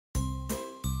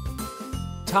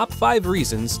Top 5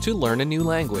 reasons to learn a new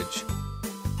language.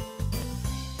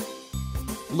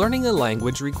 Learning a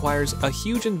language requires a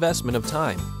huge investment of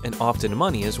time and often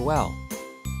money as well.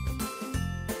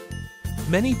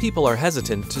 Many people are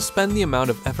hesitant to spend the amount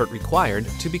of effort required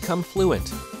to become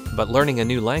fluent, but learning a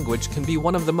new language can be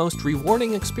one of the most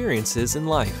rewarding experiences in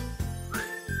life.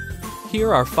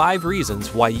 Here are 5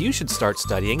 reasons why you should start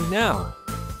studying now.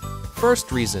 First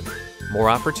reason, more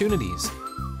opportunities.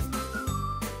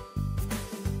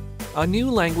 A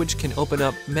new language can open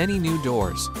up many new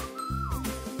doors.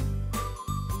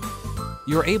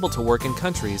 You're able to work in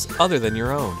countries other than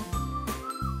your own.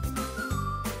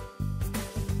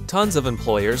 Tons of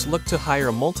employers look to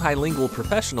hire multilingual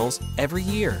professionals every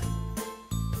year.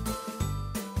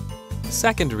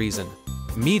 Second reason,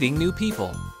 meeting new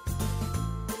people.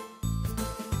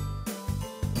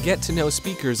 Get to know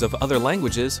speakers of other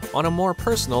languages on a more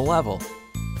personal level.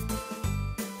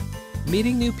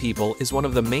 Meeting new people is one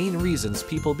of the main reasons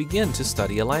people begin to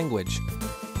study a language.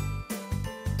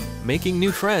 Making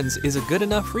new friends is a good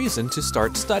enough reason to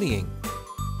start studying.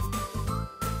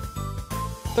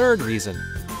 Third reason,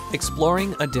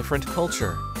 exploring a different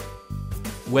culture.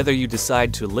 Whether you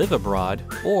decide to live abroad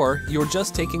or you're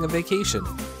just taking a vacation,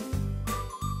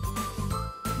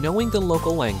 knowing the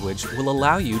local language will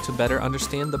allow you to better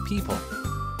understand the people.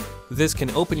 This can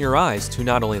open your eyes to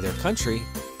not only their country,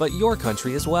 but your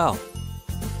country as well.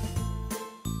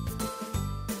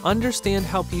 Understand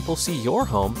how people see your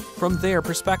home from their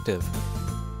perspective.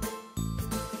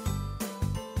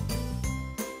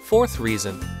 Fourth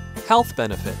reason, health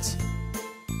benefits.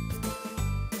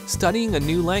 Studying a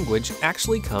new language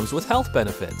actually comes with health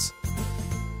benefits.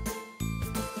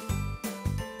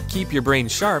 Keep your brain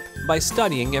sharp by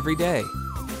studying every day.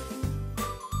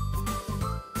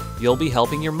 You'll be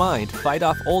helping your mind fight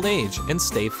off old age and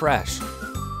stay fresh.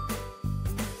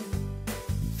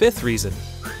 Fifth reason,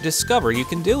 discover you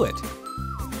can do it.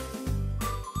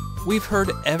 We've heard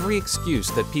every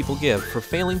excuse that people give for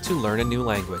failing to learn a new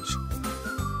language.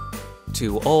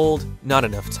 Too old, not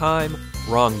enough time,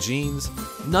 wrong genes,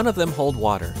 none of them hold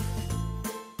water.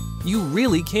 You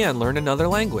really can learn another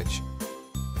language.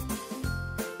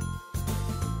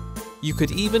 You could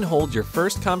even hold your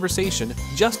first conversation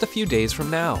just a few days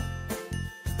from now.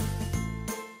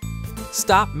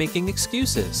 Stop making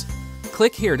excuses.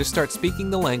 Click here to start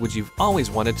speaking the language you've always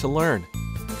wanted to learn.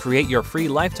 Create your free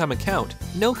lifetime account,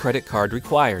 no credit card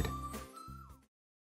required.